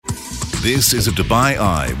This is a Dubai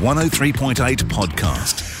Eye 103.8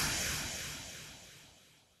 podcast.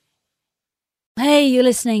 Hey, you're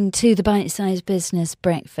listening to the Bite Size Business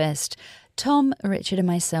Breakfast. Tom, Richard and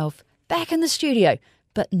myself back in the studio,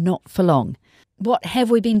 but not for long. What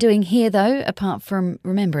have we been doing here, though, apart from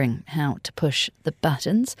remembering how to push the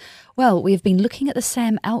buttons? Well, we've been looking at the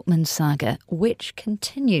Sam Altman saga, which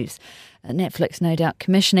continues. Netflix, no doubt,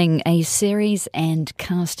 commissioning a series and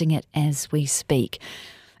casting it as we speak.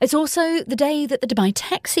 It's also the day that the Dubai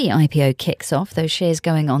Taxi IPO kicks off, those shares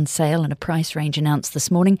going on sale and a price range announced this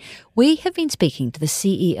morning. We have been speaking to the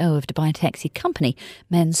CEO of Dubai Taxi Company,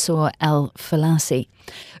 Mansour Al-Falasi.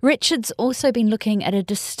 Richard's also been looking at a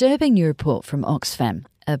disturbing new report from Oxfam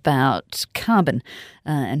about carbon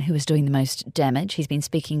and who is doing the most damage. He's been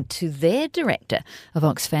speaking to their director of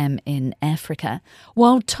Oxfam in Africa,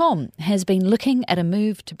 while Tom has been looking at a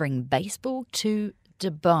move to bring baseball to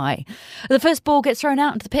Dubai. The first ball gets thrown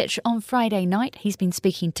out into the pitch on Friday night. He's been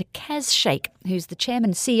speaking to Kaz Sheikh, who's the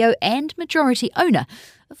chairman, CEO and majority owner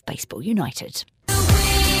of Baseball United.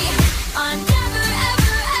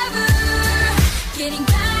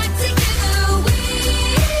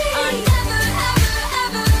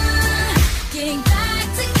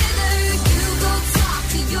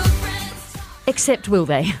 Except will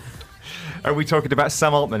they? Are we talking about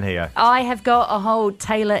Sam Altman here? I have got a whole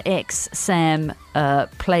Taylor X Sam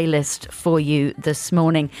playlist for you this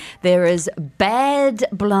morning. There is bad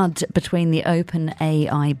blood between the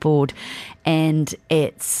OpenAI board and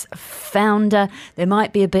its founder. There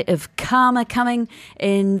might be a bit of karma coming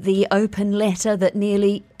in the open letter that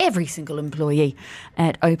nearly every single employee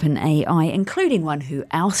at OpenAI, including one who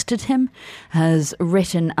ousted him, has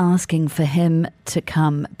written asking for him to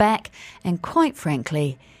come back. And quite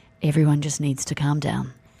frankly, everyone just needs to calm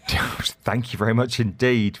down. Thank you very much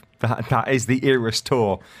indeed. That is the Eras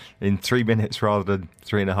tour in 3 minutes rather than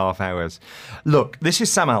 3.5 hours. Look, this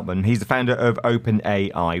is Sam Altman. He's the founder of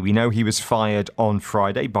OpenAI. We know he was fired on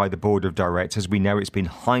Friday by the board of directors. We know it's been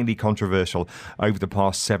highly controversial over the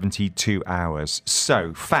past 72 hours.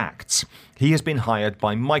 So, facts. He has been hired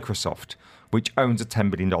by Microsoft, which owns a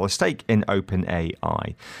 $10 billion stake in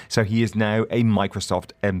OpenAI. So he is now a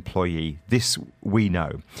Microsoft employee. This we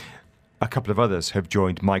know. A couple of others have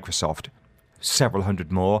joined Microsoft. Several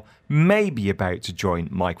hundred more may be about to join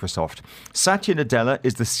Microsoft. Satya Nadella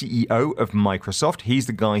is the CEO of Microsoft. He's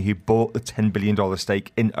the guy who bought the $10 billion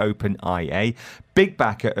stake in OpenAI, big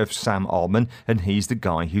backer of Sam Altman, and he's the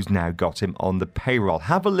guy who's now got him on the payroll.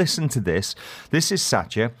 Have a listen to this. This is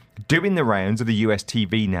Satya doing the rounds of the US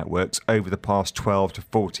TV networks over the past 12 to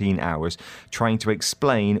 14 hours, trying to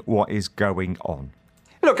explain what is going on.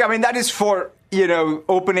 Look, I mean, that is for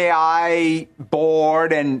OpenAI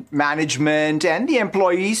board and management and the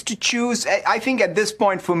employees to choose. I think at this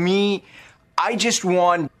point, for me, I just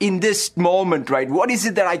want, in this moment, right, what is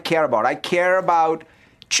it that I care about? I care about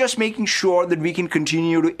just making sure that we can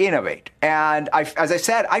continue to innovate. And as I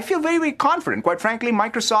said, I feel very, very confident. Quite frankly,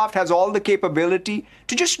 Microsoft has all the capability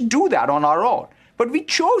to just do that on our own. But we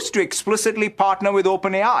chose to explicitly partner with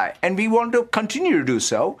OpenAI, and we want to continue to do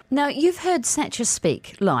so. Now, you've heard Satya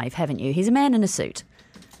speak live, haven't you? He's a man in a suit.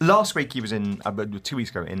 Last week he was 2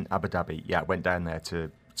 weeks ago in Abu Dhabi. Yeah, went down there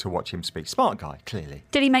to watch him speak. Smart guy, clearly.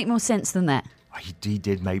 Did he make more sense than that? He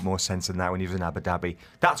did make more sense than that when he was in Abu Dhabi.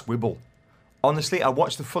 That's Wibble. Honestly, I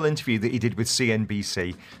watched the full interview that he did with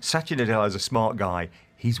CNBC. Satya Nadella is a smart guy.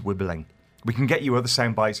 He's wibbling. We can get you other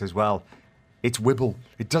sound bites as well. It's Wibble.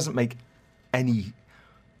 It doesn't make any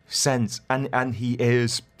sense. And he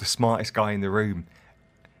is the smartest guy in the room.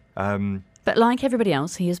 But like everybody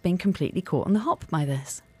else, he has been completely caught on the hop by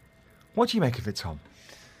this. What do you make of it, Tom?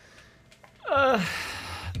 I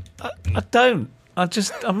don't.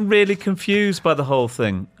 I'm really confused by the whole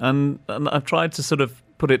thing. And I've tried to sort of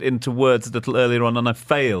put it into words a little earlier on, and I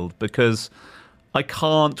failed because I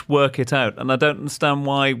can't work it out. And I don't understand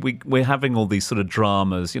why we're having all these sort of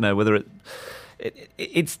dramas, whether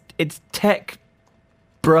it's tech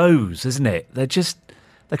bros, isn't it? They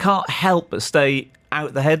can't help but stay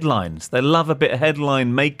out the headlines. They love a bit of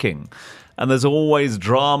headline making. And there's always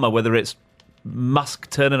drama, whether it's Musk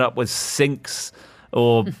turning up with sinks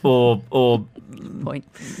or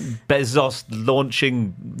Bezos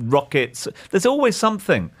launching rockets. There's always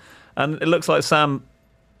something. And it looks like Sam,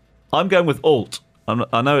 I'm going with alt.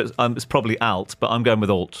 I know it's probably alt, but I'm going with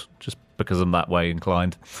alt just because I'm that way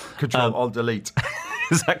inclined. Control, Alt, Delete.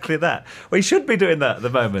 Exactly that. Well, he should be doing that at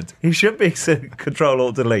the moment. He should be Control,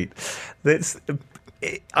 Alt, Delete.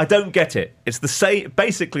 I don't get it. It's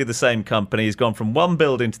basically the same company. He's gone from one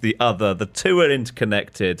building to the other. The two are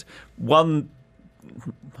interconnected. One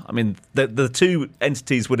I mean, the two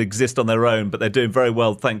entities would exist on their own, but they're doing very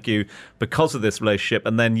well, thank you, because of this relationship.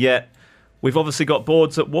 And then yet we've obviously got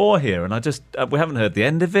boards at war here, and we haven't heard the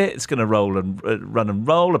end of it. It's going to roll and run and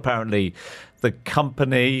roll. Apparently, the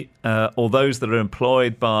company or those that are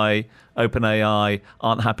employed by OpenAI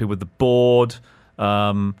aren't happy with the board.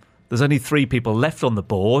 There's only 3 people left on the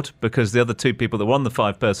board because the other 2 people that were on the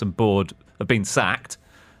 5-person board have been sacked.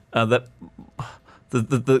 The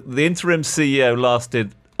interim CEO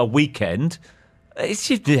lasted a weekend. It's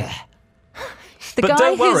just, yeah. But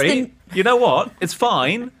don't worry. You know what? It's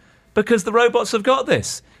fine because the robots have got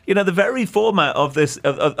this. You know, the very format of this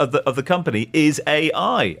of the company is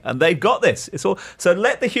AI, and they've got this. It's all so.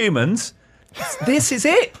 Let the humans. This is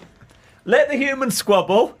it. Let the humans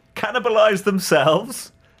squabble, cannibalise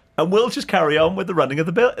themselves, and we'll just carry on with the running of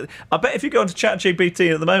the bill. I bet if you go onto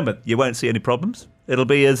ChatGPT at the moment, you won't see any problems. It'll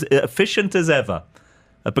be as efficient as ever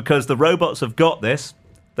because the robots have got this.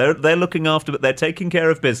 They're looking after it. They're taking care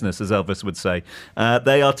of business, as Elvis would say.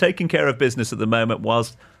 They are taking care of business at the moment,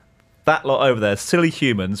 whilst that lot over there, silly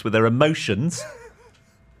humans with their emotions,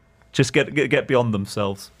 just get beyond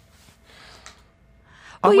themselves.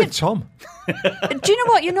 I'm with Tom. Do you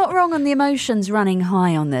know what? You're not wrong on the emotions running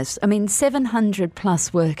high on this. I mean, 700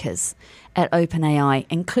 plus workers at OpenAI,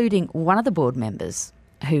 including one of the board members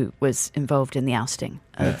who was involved in the ousting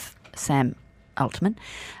of Sam Altman,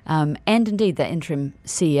 and indeed the interim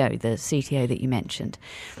CEO, the CTO that you mentioned,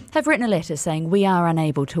 have written a letter saying we are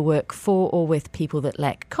unable to work for or with people that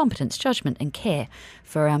lack competence, judgment and care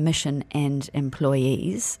for our mission and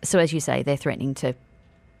employees. So as you say, they're threatening to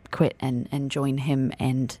quit and join him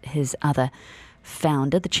and his other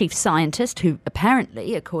founder, the chief scientist, who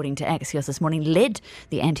apparently, according to Axios this morning, led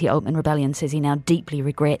the anti-Altman rebellion, says he now deeply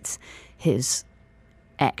regrets his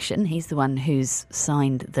action. He's the one who's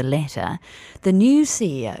signed the letter. The new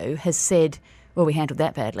CEO has said, well, we handled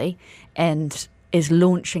that badly, and is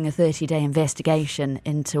launching a 30-day investigation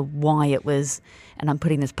into why it was, and I'm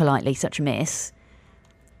putting this politely, such a mess.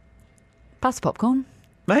 Pass the popcorn.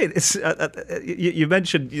 Mate, it's, you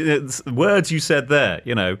mentioned the words you said there,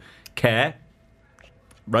 care.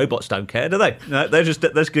 Robots don't care, do they? No, they're just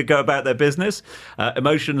go about their business.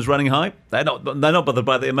 Emotions running high. They're not bothered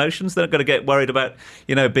by the emotions. They're not going to get worried about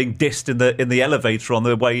being dissed in the elevator on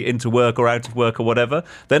their way into work or out of work or whatever.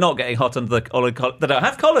 They're not getting hot under the collar. They don't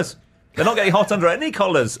have collars. They're not getting hot under any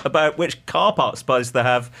collars about which car park space they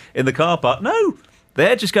have in the car park. No,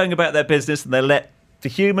 they're just going about their business, and they let the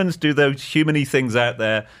humans do those human-y things out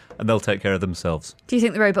there, and they'll take care of themselves. Do you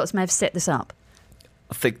think the robots may have set this up?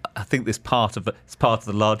 I think this it's part of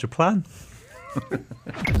the larger plan.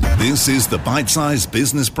 This is the Bite-Sized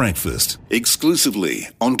Business Breakfast, exclusively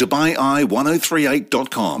on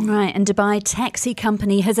DubaiI1038.com. Right, and Dubai Taxi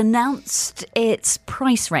Company has announced its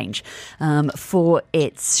price range for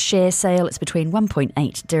its share sale. It's between 1.8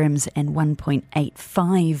 dirhams and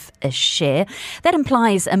 1.85 a share. That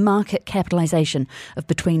implies a market capitalisation of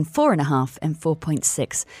between 4.5 and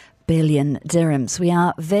 4.6 billion dirhams. We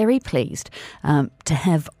are very pleased to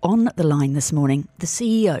have on the line this morning the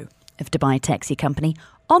CEO of Dubai Taxi Company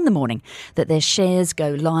on the morning that their shares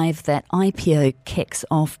go live, that IPO kicks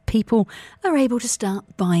off. People are able to start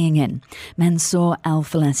buying in. Mansour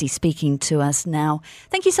Al-Falasi speaking to us now.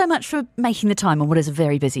 Thank you so much for making the time on what is a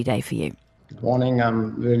very busy day for you. Good morning.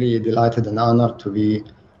 I'm really delighted and honored to be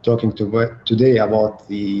talking today about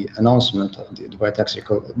the announcement of the Dubai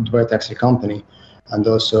Taxi Company, and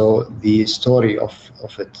also the story of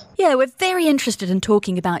it. Yeah, we're very interested in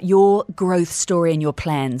talking about your growth story and your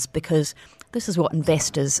plans, because this is what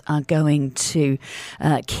investors are going to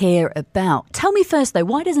care about. Tell me first, though,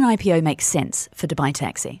 why does an IPO make sense for Dubai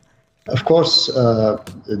Taxi? Of course,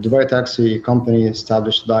 the Dubai Taxi Company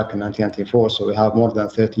established back in 1994, so we have more than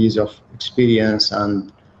 30 years of experience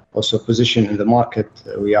and also position in the market.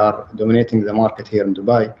 We are dominating the market here in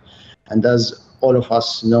Dubai. And as all of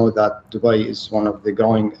us know that Dubai is one of the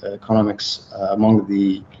growing economics among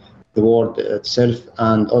the world itself.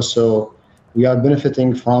 And also we are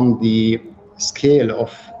benefiting from the scale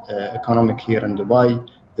of economic here in Dubai,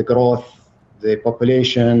 the growth, the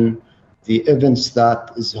population, the events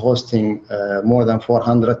that is hosting more than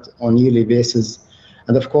 400 on yearly basis.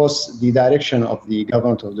 And of course, the direction of the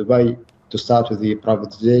government of Dubai to start with the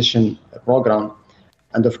privatization program.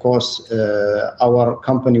 And of course, our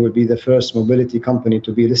company will be the first mobility company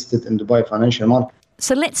to be listed in Dubai financial market.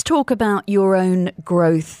 So let's talk about your own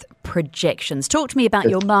growth projections. Talk to me about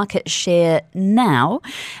your market share now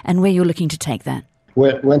and where you're looking to take that.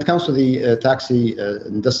 Well, when it comes to the taxi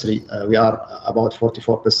industry, we are about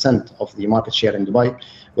 44% of the market share in Dubai.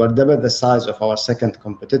 We are double the size of our second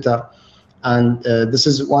competitor. And this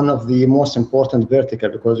is one of the most important vertical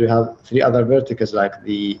because we have 3 other verticals like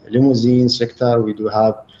the limousine sector. We do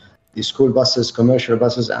have the school buses, commercial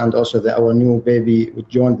buses, and also our new baby which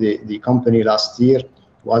joined the company last year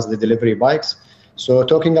was the delivery bikes. So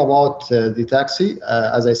talking about the taxi,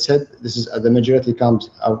 as I said, this is the majority comes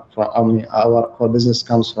out from our core business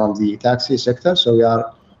comes from the taxi sector. So we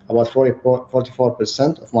are about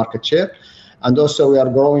 44% of market share. And also we are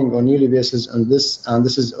growing on yearly basis on this, and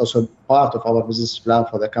this is also part of our business plan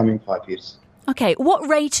for the coming 5 years. Okay, what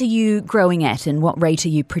rate are you growing at and what rate are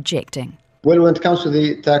you projecting? Well, when it comes to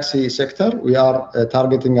the taxi sector, we are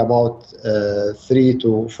targeting about 3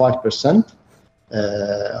 to 5%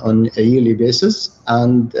 on a yearly basis.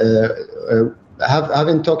 And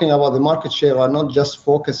having talking about the market share, we are not just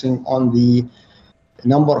focusing on the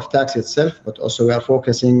number of taxis itself, but also we are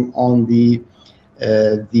focusing on the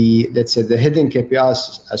let's say the hidden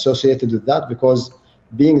KPIs associated with that, because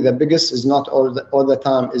being the biggest is not all the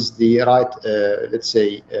time is the right let's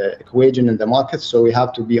say equation in the market. So we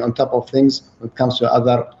have to be on top of things when it comes to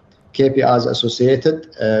other KPIs associated,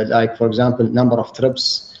 like for example number of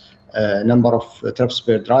trips, number of trips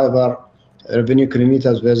per driver, revenue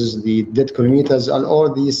kilometers versus the dead kilometers, and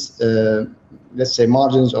all these let's say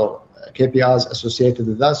margins or KPIs associated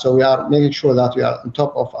with that. So we are making sure that we are on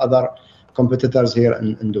top of other competitors here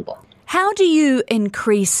in Dubai. How do you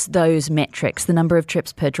increase those metrics, the number of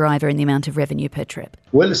trips per driver and the amount of revenue per trip?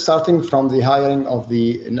 Well, starting from the hiring of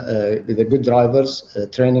the good drivers,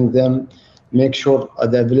 training them, make sure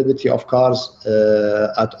the availability of cars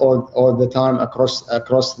at all the time across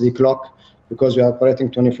the clock, because we are operating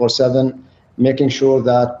 24/7, making sure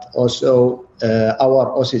that also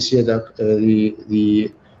our OCC,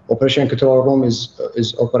 the operation control room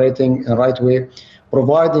is operating in the right way,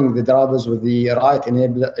 providing the drivers with the right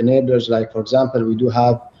enablers. Like, for example, we do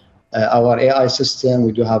have our AI system,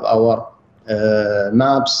 we do have our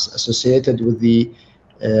maps associated with the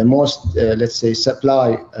most, let's say,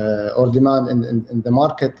 supply or demand in the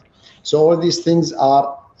market. So all these things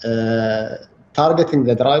are targeting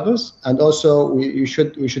the drivers. And also we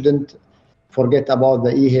shouldn't forget about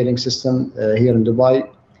the e-hailing system here in Dubai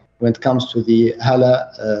when it comes to the Hala,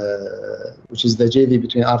 which is the JV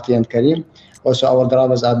between RT and Careem. Also, our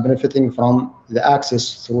drivers are benefiting from the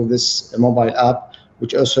access through this mobile app,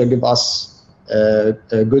 which also give us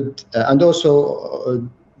a good. And also,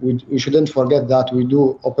 we shouldn't forget that we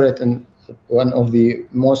do operate in one of the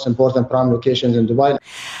most important prime locations in Dubai.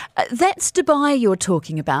 That's Dubai you're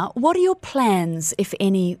talking about. What are your plans, if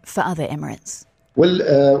any, for other Emirates? Well,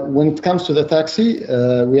 when it comes to the taxi,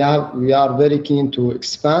 we are very keen to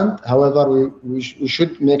expand. However, we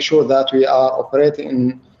should make sure that we are operating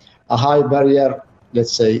in a high barrier,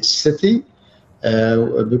 let's say, city,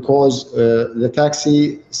 because the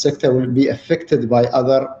taxi sector will be affected by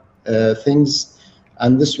other things.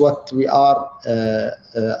 And this is what we are.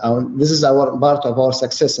 This is our part of our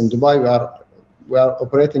success in Dubai. We are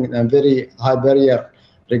operating in a very high barrier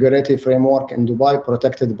regulatory framework in Dubai,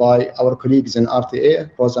 protected by our colleagues in RTA,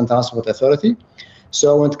 Roads and Transport Authority.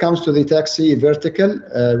 So when it comes to the taxi vertical,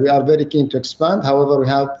 we are very keen to expand. However, we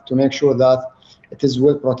have to make sure that it is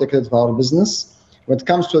well protected for our business. When it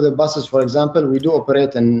comes to the buses, for example, we do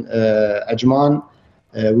operate in Ajman,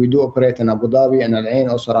 we do operate in Abu Dhabi and Al Ain,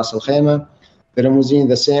 also Ras Al Khaimah. The limousine,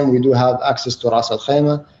 the same, we do have access to Ras Al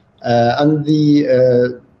Khaimah.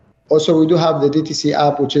 And also we do have the DTC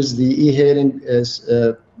app, which is the e-hailing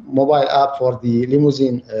mobile app for the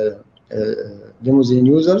limousine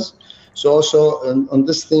users. So also on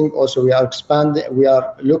this thing, also we are expanding. We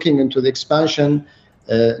are looking into the expansion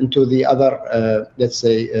into the other, let's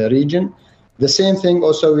say, region. The same thing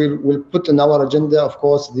also we'll put in our agenda, of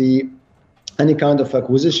course, any kind of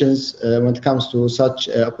acquisitions when it comes to such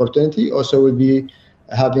opportunity. Also will be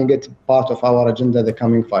having it part of our agenda the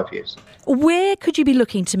coming 5 years. Where could you be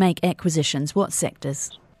looking to make acquisitions? What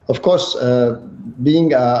sectors? Of course,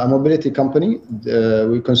 being a mobility company,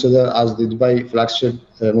 we consider as the Dubai flagship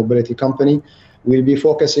mobility company, we'll be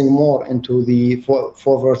focusing more into the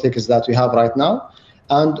four verticals that we have right now.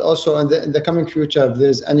 And also in the coming future, if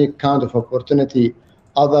there's any kind of opportunity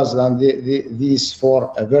others than these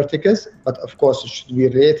four verticals, but of course it should be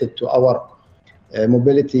related to our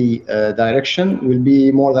mobility direction, we'll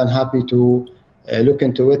be more than happy to look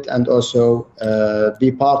into it and also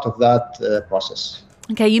be part of that process.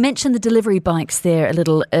 Okay, you mentioned the delivery bikes there a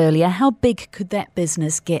little earlier. How big could that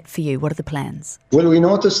business get for you? What are the plans? Well, we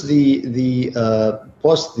noticed the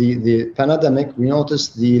post the pandemic, we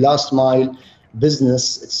noticed the last mile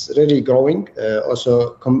business, it's really growing.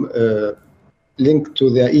 Also linked to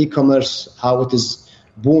the e-commerce, how it is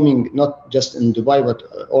booming, not just in Dubai, but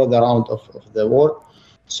all around of the world.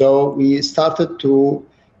 So we started to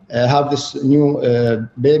have this new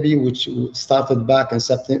baby, which started back in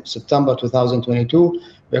September 2022.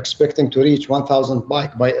 We're expecting to reach 1,000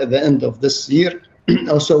 bike by the end of this year.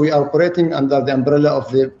 Also, we are operating under the umbrella of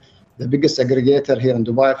the biggest aggregator here in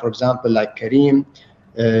Dubai, for example, like Careem,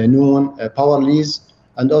 Noon, Powerlease.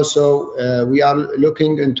 And also, we are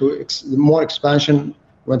looking into more expansion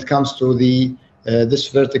when it comes to this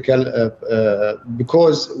vertical,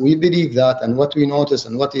 because we believe that, and what we notice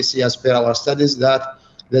and what we see as per our studies, that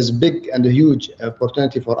there's big and a huge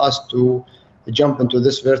opportunity for us to jump into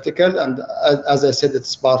this vertical. And as I said,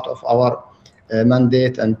 it's part of our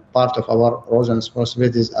mandate and part of our roles and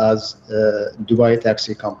responsibilities as a Dubai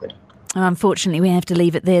taxi company. Unfortunately, we have to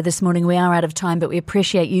leave it there this morning. We are out of time, but we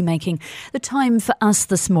appreciate you making the time for us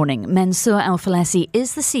this morning. Mansour Al-Falassi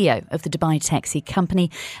is the CEO of the Dubai Taxi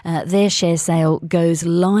Company. Their share sale goes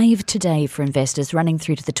live today for investors, running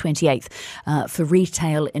through to the 28th. For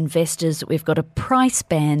retail investors, we've got a price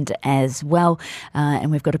band as well,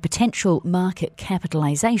 and we've got a potential market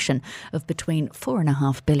capitalisation of between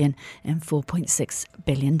 4.5 billion and 4.6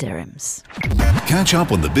 billion dirhams. Catch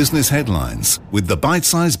up on the business headlines with the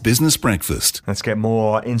Bite-Sized Business Breakfast. Let's get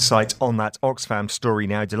more insight on that Oxfam story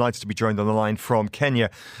now. Delighted to be joined on the line from Kenya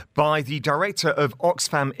by the director of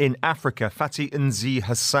Oxfam in Africa, Fatih Nzi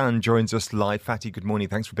Hassan, joins us live. Fatih, good morning.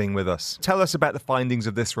 Thanks for being with us. Tell us about the findings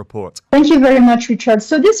of this report. Thank you very much, Richard.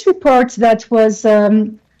 So this report that was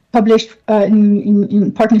published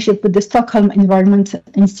in partnership with the Stockholm Environment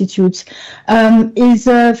Institute is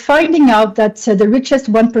finding out that the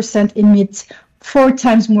richest 1% emits 4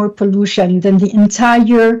 times more pollution than the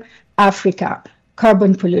entire Africa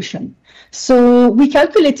carbon pollution. So we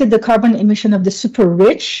calculated the carbon emission of the super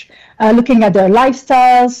rich, looking at their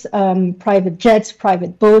lifestyles, private jets,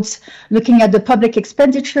 private boats, looking at the public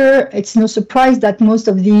expenditure. It's no surprise that most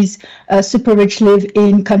of these super rich live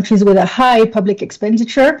in countries with a high public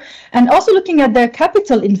expenditure, and also looking at their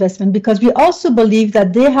capital investment, because we also believe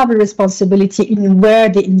that they have a responsibility in where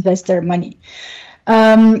they invest their money.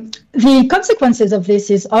 The consequences of this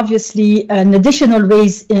is obviously an additional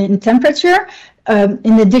rise in temperature,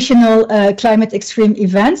 in additional climate extreme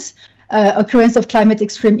events, occurrence of climate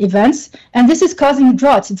extreme events, and this is causing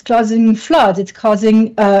droughts, it's causing floods, it's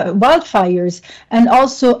causing wildfires, and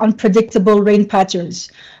also unpredictable rain patterns.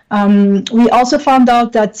 We also found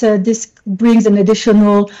out that this brings an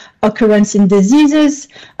additional occurrence in diseases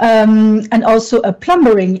and also a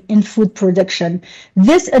plumbering in food production.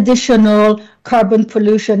 This additional carbon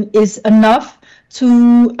pollution is enough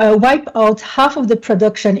to wipe out half of the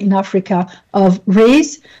production in Africa of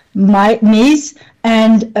rice, maize,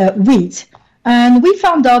 and wheat. And we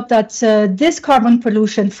found out that this carbon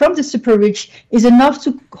pollution from the super rich is enough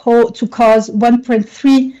to cause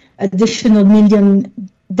 1.3 additional million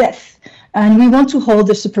deaths. And we want to hold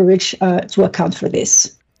the super rich to account for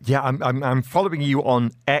this. Yeah, I'm following you on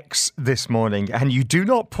X this morning, and you do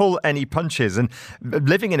not pull any punches. And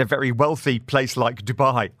living in a very wealthy place like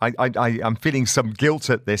Dubai, I'm feeling some guilt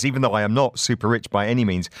at this, even though I am not super rich by any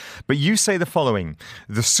means. But you say the following: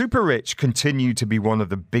 the super rich continue to be one of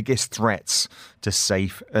the biggest threats to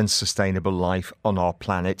safe and sustainable life on our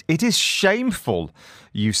planet. It is shameful,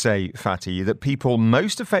 you say, Fatih, that people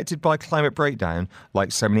most affected by climate breakdown,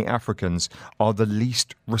 like so many Africans, are the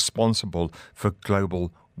least responsible for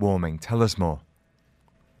global warming. Tell us more.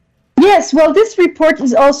 Yes, well, this report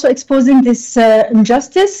is also exposing this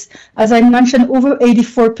injustice. As I mentioned, over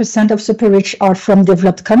 84% of super rich are from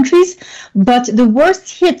developed countries, but the worst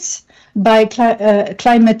hits by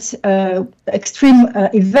climate extreme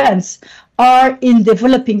events are in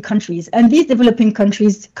developing countries, and these developing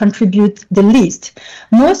countries contribute the least.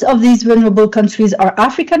 Most of these vulnerable countries are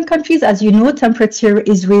African countries. As you know, temperature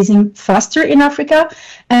is rising faster in Africa,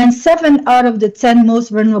 and 7 out of the 10 most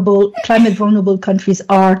vulnerable, climate vulnerable countries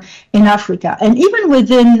are in Africa. And even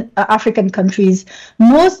within African countries,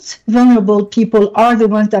 most vulnerable people are the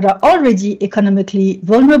ones that are already economically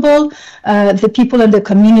vulnerable, the people in the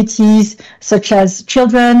communities, such as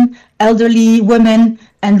children, elderly, women,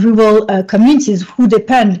 and rural communities who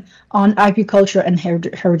depend on agriculture and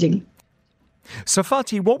herding. So,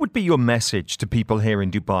 Fatih, what would be your message to people here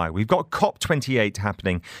in Dubai? We've got COP28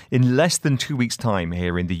 happening in less than 2 weeks' time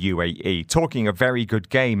here in the UAE, talking a very good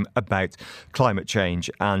game about climate change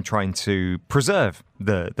and trying to preserve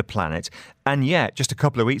the planet. And yet, just a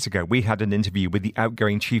couple of weeks ago, we had an interview with the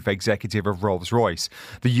outgoing chief executive of Rolls-Royce.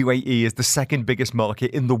 The UAE is the second biggest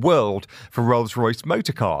market in the world for Rolls-Royce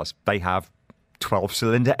motor cars. They have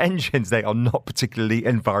 12-cylinder engines. They are not particularly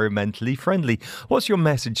environmentally friendly. What's your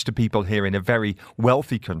message to people here in a very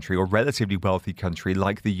wealthy country or relatively wealthy country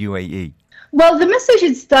like the UAE? Well, the message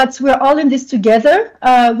is that we're all in this together.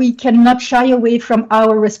 We cannot shy away from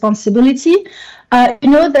our responsibility.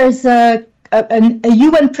 There's a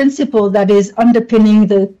UN principle that is underpinning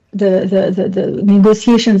the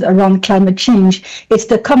negotiations around climate change. It's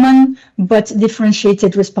the common but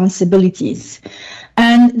differentiated responsibilities.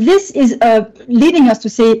 And this is leading us to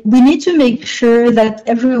say we need to make sure that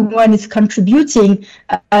everyone is contributing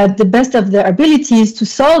at the best of their abilities to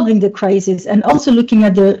solving the crisis and also looking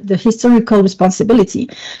at the historical responsibility.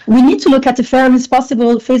 We need to look at a fair and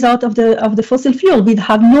responsible phase out of the fossil fuel. We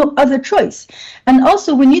have no other choice. And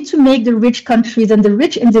also we need to make the rich countries and the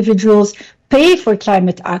rich individuals pay for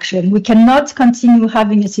climate action. We cannot continue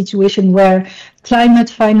having a situation where climate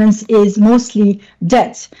finance is mostly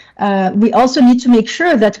debt. We also need to make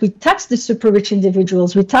sure that we tax the super rich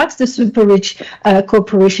individuals, we tax the super rich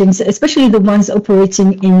corporations, especially the ones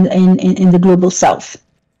operating in the global south.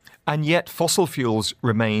 And yet fossil fuels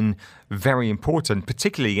remain very important,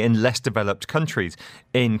 particularly in less developed countries,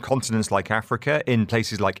 in continents like Africa, in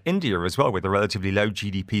places like India as well, with a relatively low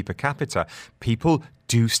GDP per capita. People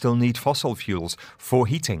do still need fossil fuels for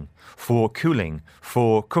heating, for cooling,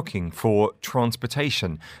 for cooking, for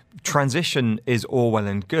transportation. Transition is all well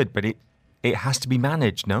and good, but it has to be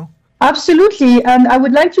managed, no? Absolutely. And I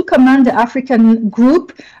would like to commend the African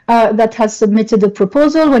group that has submitted a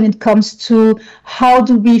proposal when it comes to how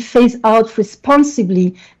do we phase out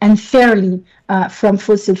responsibly and fairly from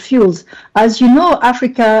fossil fuels. As you know,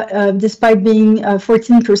 Africa, despite being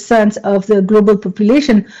 14% of the global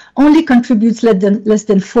population, only contributes less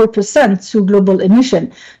than 4% to global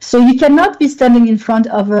emission. So you cannot be standing in front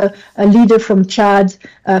of a leader from Chad,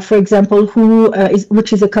 for example,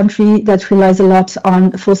 which is a country that relies a lot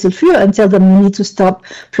on fossil fuel, and tell them we need to stop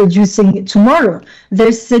producing tomorrow.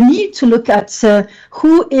 There's a need to look at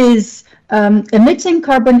who is emitting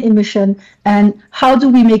carbon emission and how do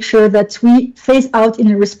we make sure that we phase out in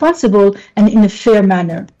a responsible and in a fair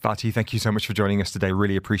manner. Fatih, thank you so much for joining us today.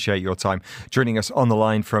 Really appreciate your time. Joining us on the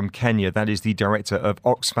line from Kenya, that is the director of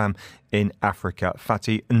Oxfam in Africa,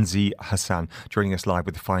 Fatih Nzi Hassan, joining us live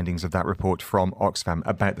with the findings of that report from Oxfam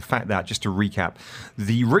about the fact that, just to recap,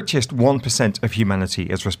 the richest 1% of humanity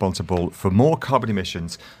is responsible for more carbon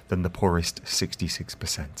emissions than the poorest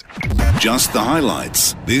 66%. Just the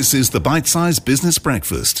highlights. This is the Bite-Sized Business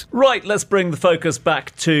Breakfast. Right, let's bring the focus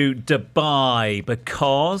back to Dubai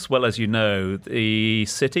because, well, as you know, the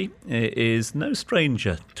city is no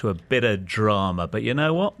stranger to a bit of drama. But you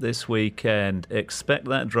know what? This weekend, expect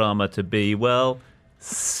that drama to be, well,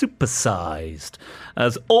 supersized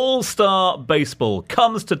as All-Star Baseball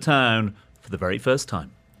comes to town for the very first time.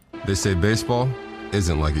 They say baseball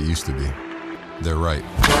isn't like it used to be. They're right.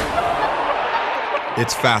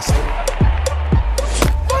 It's faster,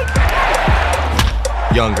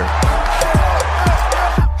 younger,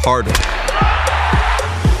 harder.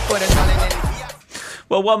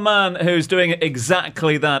 Well, one man who's doing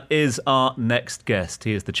exactly that is our next guest.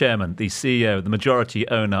 He is the chairman, the CEO, the majority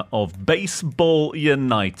owner of Baseball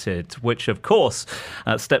United, which, of course,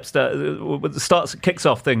 kicks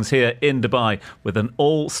off things here in Dubai with an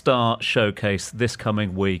all-star showcase this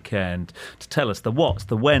coming weekend to tell us the whats,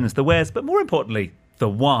 the whens, the wheres, but more importantly, the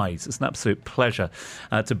whys. It's an absolute pleasure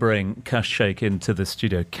to bring Kash Sheikh into the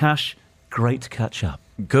studio. Kash, great to catch up.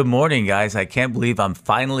 Good morning, guys. I can't believe I'm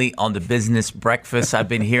finally on the business breakfast. I've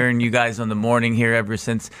been hearing you guys on the morning here ever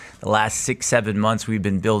since the last 6-7 months. We've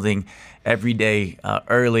been building every day,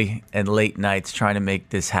 early and late nights, trying to make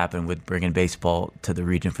this happen with bringing baseball to the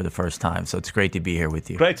region for the first time. So it's great to be here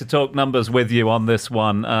with you. Great to talk numbers with you on this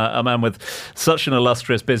one. A man with such an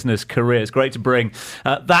illustrious business career. It's great to bring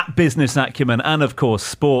that business acumen and, of course,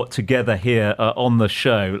 sport together here on the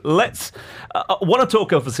show. I want to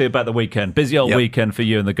talk, obviously, about the weekend. Busy old weekend for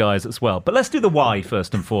you and the guys as well. But let's do the why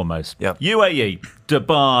first and foremost. UAE,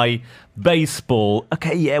 Dubai, baseball.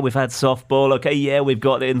 Okay, yeah, we've had softball. Okay, yeah, we've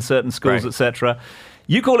got it in certain schools, etc.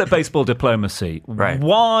 You call it baseball diplomacy. Right.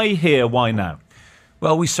 Why here? Why now?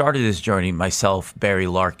 Well, we started this journey, myself, Barry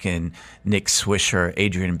Larkin, Nick Swisher,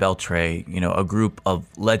 Adrian Beltre, a group of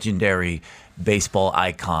legendary baseball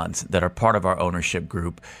icons that are part of our ownership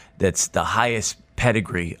group. That's the highest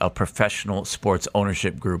pedigree of professional sports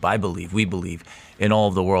ownership group, we believe, in all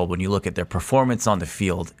of the world when you look at their performance on the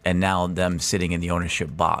field and now them sitting in the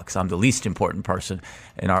ownership box. I'm the least important person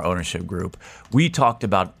in our ownership group. We talked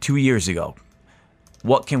about 2 years ago,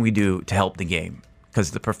 what can we do to help the game?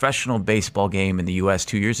 because the professional baseball game in the U.S.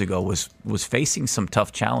 2 years ago was facing some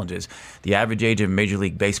tough challenges. The average age of a Major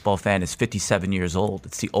League Baseball fan is 57 years old.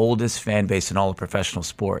 It's the oldest fan base in all of professional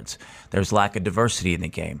sports. There's lack of diversity in the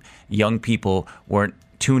game. Young people weren't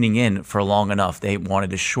tuning in for long enough. They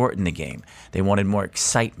wanted to shorten the game. They wanted more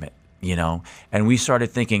excitement, And we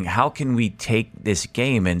started thinking, how can we take this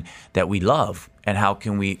game and that we love, and how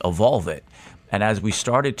can we evolve it? And as we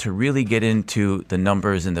started to really get into the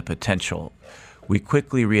numbers and the potential, we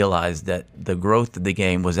quickly realized that the growth of the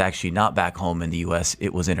game was actually not back home in the U.S.,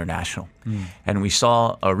 it was international. And we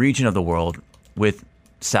saw a region of the world with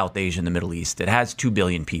South Asia and the Middle East that has 2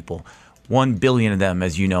 billion people. 1 billion of them,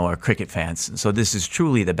 as you know, are cricket fans. So this is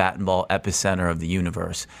truly the bat and ball epicenter of the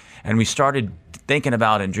universe. And we started thinking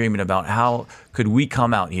about and dreaming about how could we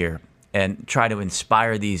come out here and try to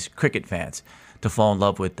inspire these cricket fans to fall in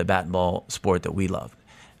love with the bat and ball sport that we love.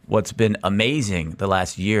 What's been amazing the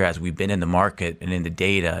last year as we've been in the market and in the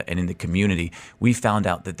data and in the community, we found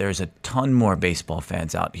out that there's a ton more baseball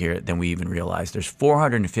fans out here than we even realized. There's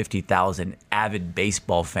 450,000 avid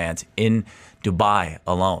baseball fans in Dubai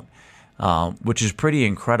alone. Which is pretty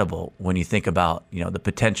incredible when you think about, the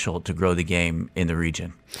potential to grow the game in the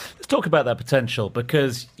region. Let's talk about that potential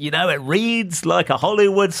because, it reads like a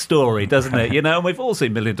Hollywood story, doesn't it? And we've all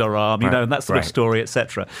seen $1 Million Arm, and that sort of story,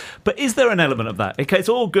 etc. But is there an element of that? Okay, it's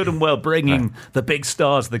all good and well bringing the big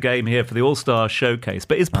stars of the game here for the All-Star Showcase,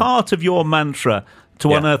 but is part of your mantra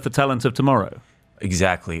to unearth the talent of tomorrow?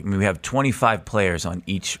 Exactly. I mean, we have 25 players on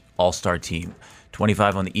each All-Star team,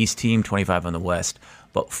 25 on the East team, 25 on the West.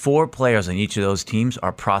 But 4 players on each of those teams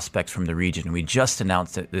are prospects from the region. And we just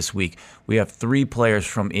announced it this week. We have 3 players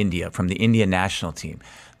from India, from the India national team,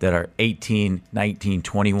 that are 18, 19,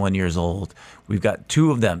 21 years old. We've got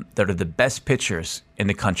 2 of them that are the best pitchers in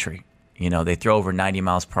the country. They throw over 90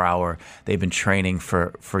 miles per hour. They've been training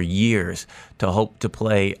for years to hope to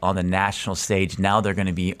play on the national stage. Now they're going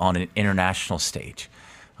to be on an international stage.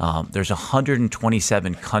 There's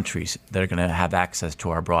 127 countries that are going to have access to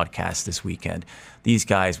our broadcast this weekend. These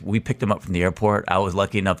guys, we picked them up from the airport. I was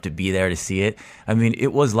lucky enough to be there to see it. I mean,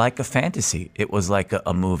 it was like a fantasy. It was like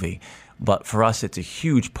a movie. But for us, it's a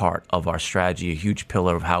huge part of our strategy, a huge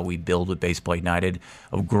pillar of how we build with Baseball United,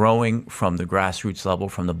 of growing from the grassroots level,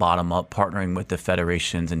 from the bottom up, partnering with the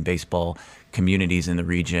federations and baseball communities in the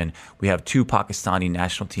region. We have 2 Pakistani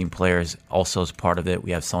national team players also as part of it.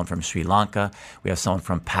 We have someone from Sri Lanka. We have someone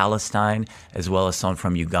from Palestine, as well as someone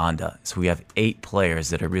from Uganda. So we have 8 players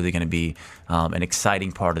that are really going to be an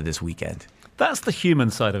exciting part of this weekend. That's the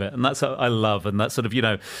human side of it, and that's what I love, and that sort of,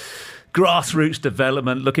 grassroots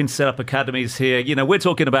development, looking to set up academies here. We're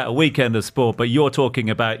talking about a weekend of sport, but you're talking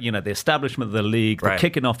about, the establishment of the league, the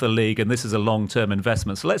kicking off the league, and this is a long-term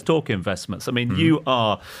investment. So let's talk investments. I mean, you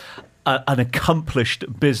are an accomplished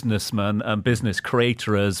businessman and business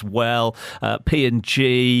creator as well.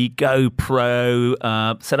 P&G,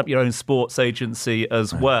 GoPro, set up your own sports agency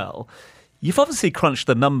as well. You've obviously crunched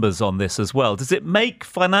the numbers on this as well. Does it make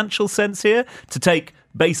financial sense here to take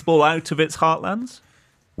baseball out of its heartlands?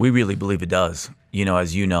 We really believe it does.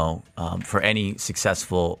 As you know, for any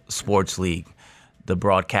successful sports league, the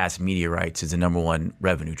broadcast media rights is the number one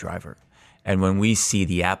revenue driver. And when we see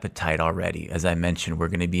the appetite already, as I mentioned, we're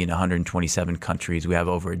going to be in 127 countries. We have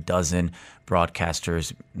over a dozen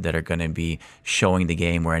broadcasters that are going to be showing the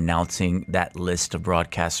game. We're announcing that list of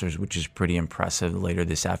broadcasters, which is pretty impressive, later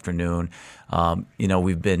this afternoon.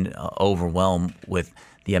 We've been overwhelmed with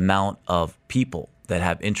the amount of people that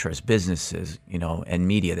have interest, businesses, and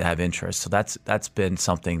media that have interest. So that's been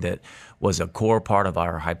something that was a core part of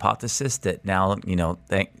our hypothesis that now,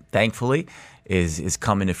 thankfully is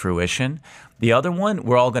coming to fruition. The other one,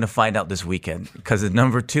 we're all going to find out this weekend because the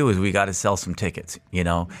number 2 is we got to sell some tickets.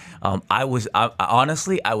 Honestly,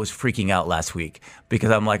 I was freaking out last week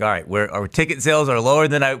because I'm like, all right, our ticket sales are lower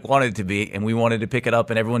than I wanted to be, and we wanted to pick it up,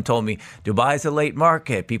 and everyone told me Dubai's a late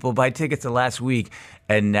market. People buy tickets the last week.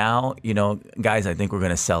 And now, guys, I think we're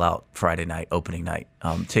going to sell out Friday night, opening night.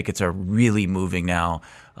 Tickets are really moving now.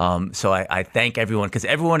 So I thank everyone because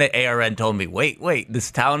everyone at ARN told me, wait,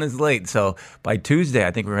 this town is late. So by Tuesday,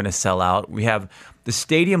 I think we're going to sell out. The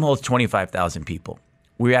stadium holds 25,000 people.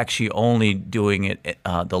 We're actually only doing it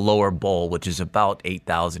the lower bowl, which is about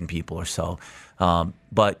 8,000 people or so.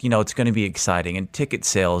 But it's going to be exciting, and ticket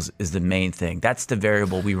sales is the main thing. That's the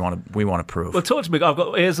variable we want to prove. Well, talk to me. I've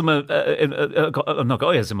got ears in my. I've not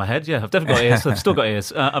got ears in my head. Yeah, I've definitely got ears. I've still got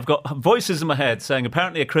ears. I've got voices in my head saying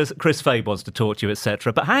apparently Chris Fabe wants to talk to you,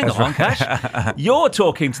 etc. But hang on, Cash. You're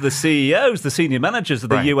talking to the CEOs, the senior managers of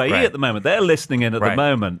the UAE at the moment. They're listening in at the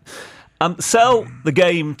moment. Sell the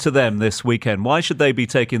game to them this weekend. Why should they be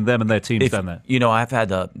taking them and their teams down there? You know, I've had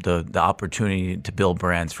the opportunity to build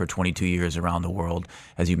brands for 22 years around the world.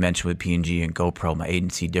 As you mentioned with P&G and GoPro, my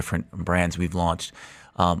agency, different brands we've launched.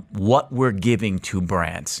 What we're giving to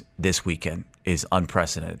brands this weekend is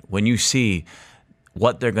unprecedented. When you see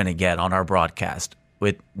what they're going to get on our broadcast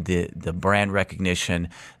with the brand recognition,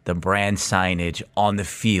 the brand signage on the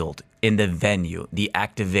field, in the venue, the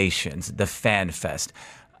activations, the fan fest.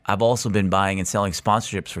 I've also been buying and selling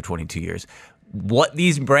sponsorships for 22 years. What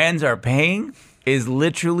these brands are paying is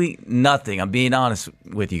literally nothing. I'm being honest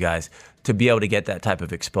with you guys, to be able to get that type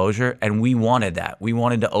of exposure. And we wanted that. We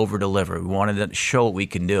wanted to over-deliver. We wanted to show what we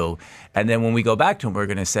can do. And then when we go back to them, we're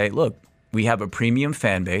going to say, look, we have a premium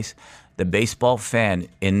fan base. The baseball fan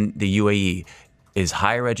in the UAE is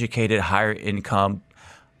higher educated, higher income,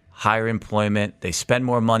 higher employment. They spend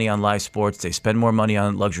more money on live sports. They spend more money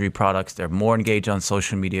on luxury products. They're more engaged on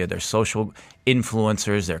social media. They're social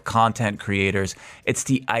influencers. They're content creators. It's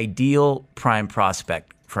the ideal prime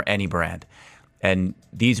prospect for any brand. And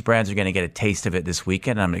these brands are going to get a taste of it this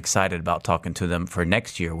weekend. I'm excited about talking to them for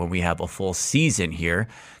next year when we have a full season here,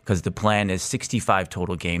 because the plan is 65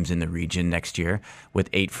 total games in the region next year with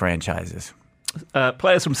 8 franchises.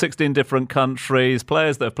 Players from 16 different countries,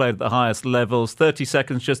 players that have played at the highest levels. 30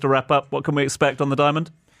 seconds just to wrap up. What can we expect on the diamond?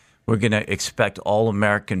 We're going to expect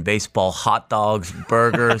all-American baseball, hot dogs,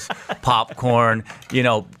 burgers, popcorn,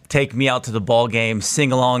 take me out to the ball game,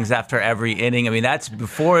 sing-alongs after every inning. I mean, that's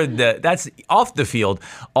off the field.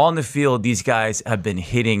 On the field, these guys have been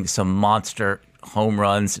hitting some monster home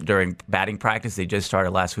runs during batting practice. They just started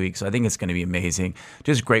last week, so I think it's going to be amazing.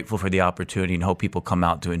 Just grateful for the opportunity and hope people come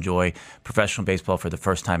out to enjoy professional baseball for the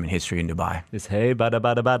first time in history in Dubai. It's hey, bada,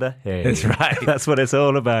 bada, bada, hey. That's right. That's what it's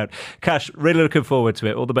all about. Cash, really looking forward to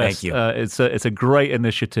it. All the best. Thank you. It's a great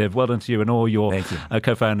initiative. Well done to you and all your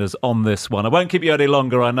co-founders on this one. I won't keep you any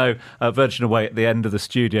longer. I know Virgin away at the end of the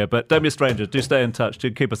studio, but don't be a stranger. Do stay in touch. Do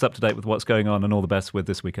keep us up to date with what's going on, and all the best with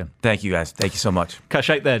this weekend. Thank you, guys. Thank you so much. Cash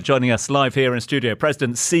Eight there, joining us live here in studio.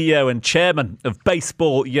 President, CEO and Chairman of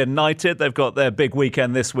Baseball United. They've got their big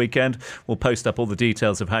weekend this weekend. We'll post up all the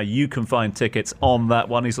details of how you can find tickets on that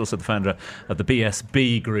one. He's also the founder of the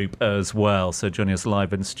BSB Group as well. So joining us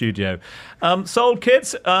live in studio. Sold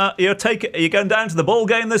kids, are you going down to the ball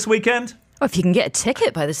game this weekend? Well, if you can get a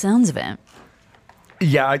ticket by the sounds of it.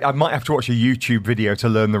 Yeah, I might have to watch a YouTube video to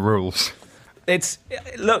learn the rules.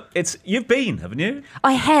 You've been, haven't you?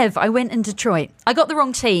 I have. I went in Detroit. I got the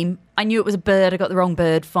wrong team. I knew it was a bird. I got the wrong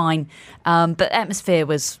bird. Fine. But atmosphere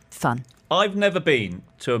was fun. I've never been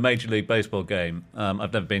to a Major League Baseball game.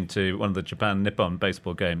 I've never been to one of the Japan Nippon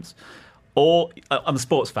baseball games. I'm a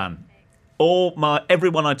sports fan.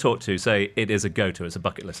 Everyone I talk to say it is a go-to. It's a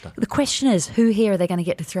bucket lister. The question is, who here are they going to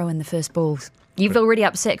get to throw in the first balls? You've already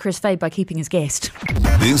upset Chris Fade by keeping his guest.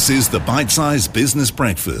 This is the Bite-Sized Business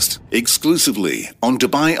Breakfast, exclusively on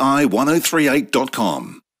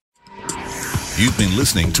DubaiEye1038.com. You've been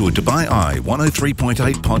listening to a Dubai Eye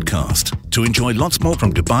 103.8 podcast. To enjoy lots more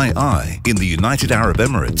from Dubai Eye in the United Arab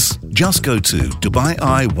Emirates, just go to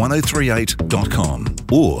DubaiEye1038.com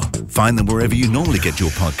or find them wherever you normally get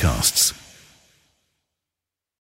your podcasts.